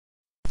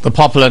The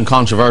popular and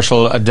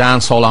controversial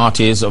dancehall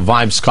artist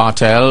Vybz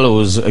Kartel,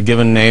 whose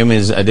given name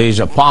is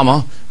Adidja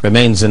A,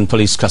 remains in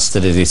police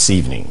custody this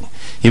evening.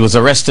 He was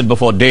arrested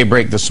before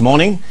daybreak this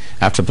morning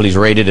after police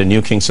raided a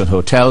New Kingston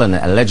hotel and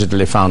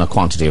allegedly found a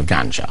quantity of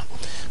ganja.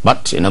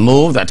 But in a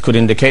move that could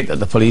indicate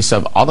that the police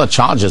have other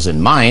charges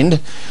in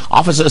mind,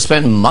 officers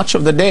spent much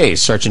of the day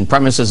searching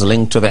premises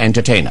linked to the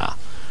entertainer.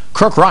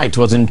 Kirk Wright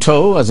was in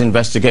tow as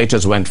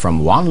investigators went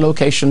from one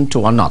location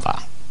to another.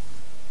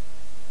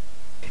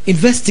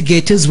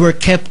 Investigators were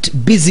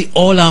kept busy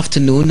all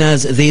afternoon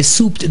as they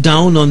swooped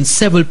down on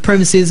several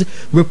premises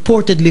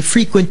reportedly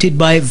frequented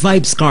by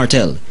Vybz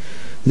Kartel.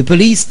 The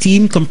police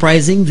team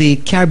comprising the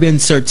Caribbean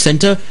Search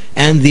Center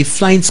and the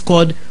flying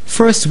squad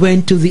first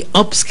went to the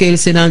upscale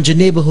St. Andrew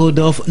neighborhood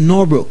of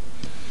Norbrook.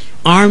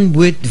 Armed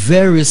with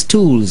various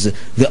tools,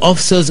 the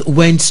officers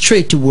went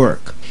straight to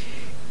work.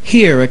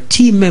 Here, a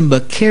team member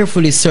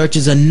carefully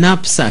searches a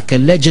knapsack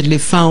allegedly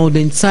found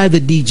inside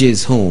the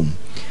DJ's home.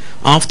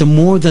 After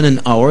more than an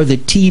hour, the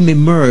team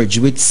emerged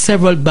with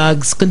several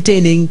bags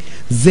containing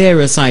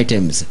various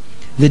items.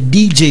 The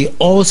DJ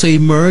also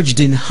emerged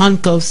in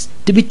handcuffs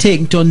to be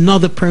taken to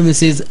another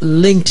premises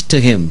linked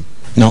to him.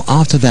 Now,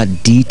 after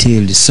that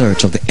detailed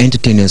search of the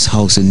entertainer's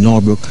house in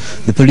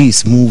Norbrook, the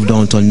police moved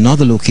on to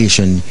another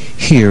location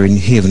here in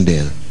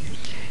Havendale.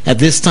 At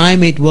this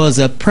time, it was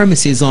a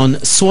premises on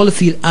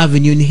Swallowfield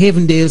Avenue in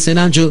Havendale, St.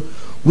 Andrew,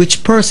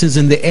 which persons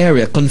in the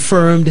area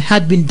confirmed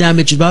had been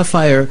damaged by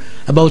fire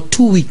about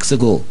 2 weeks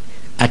ago.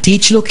 At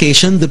each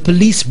location, the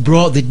police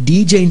brought the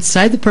DJ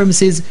inside the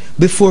premises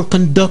before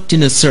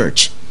conducting a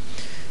search.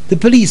 The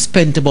police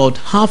spent about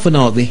half an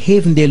hour at the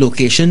Havendale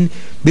location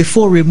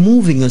before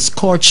removing a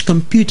scorched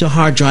computer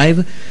hard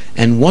drive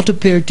and what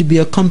appeared to be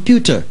a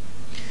computer.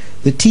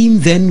 The team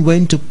then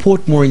went to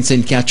Portmore in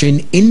St.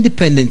 Catherine,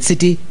 Independent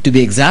City to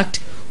be exact,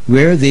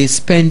 where they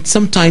spent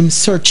some time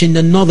searching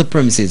another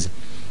premises.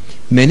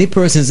 Many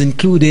persons,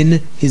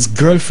 including his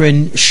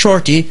girlfriend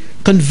Shorty,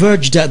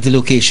 converged at the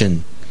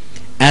location.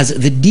 As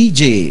the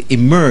DJ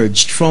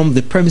emerged from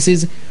the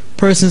premises,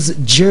 persons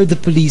jeered the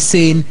police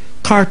saying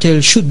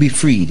Kartel should be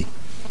freed.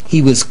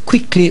 He was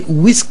quickly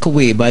whisked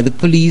away by the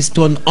police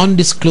to an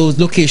undisclosed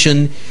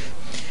location.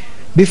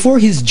 Before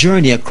his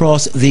journey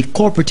across the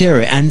corporate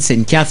area and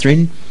St.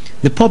 Catherine,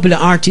 the popular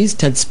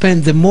artist had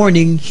spent the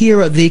morning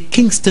here at the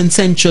Kingston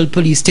Central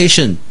Police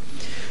Station.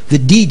 The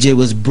DJ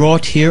was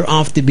brought here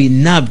after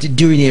being nabbed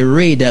during a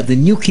raid at the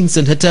New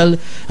Kingston Hotel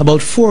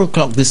about 4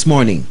 o'clock this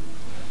morning.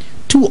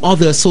 2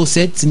 other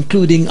associates,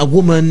 including a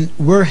woman,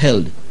 were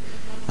held.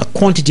 A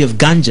quantity of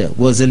ganja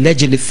was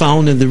allegedly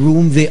found in the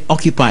room they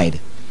occupied.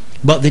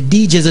 But the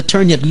DJ's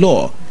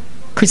attorney-at-law,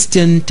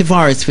 Christian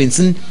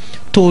Tavares-Finson,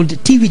 told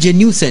TVJ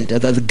News Center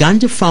that the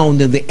ganja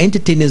found in the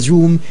entertainer's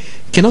room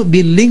cannot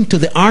be linked to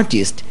the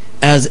artist,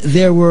 as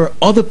there were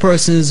other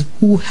persons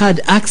who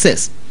had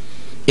access.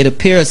 It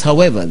appears,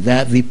 however,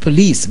 that the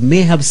police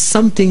may have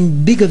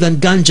something bigger than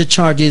ganja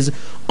charges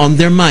on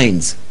their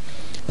minds.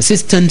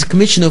 Assistant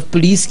Commissioner of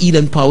Police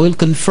Eden Powell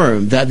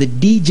confirmed that the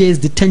DJ's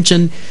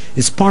detention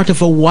is part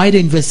of a wider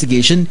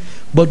investigation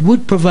but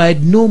would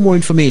provide no more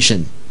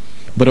information.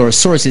 But our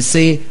sources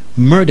say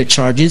murder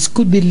charges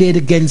could be laid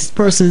against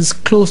persons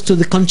close to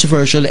the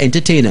controversial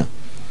entertainer.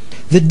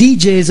 The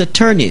DJ's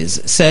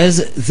attorneys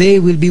says they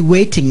will be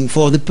waiting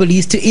for the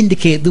police to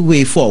indicate the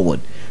way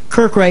forward.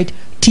 Kirk Wright,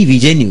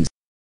 TVJ News.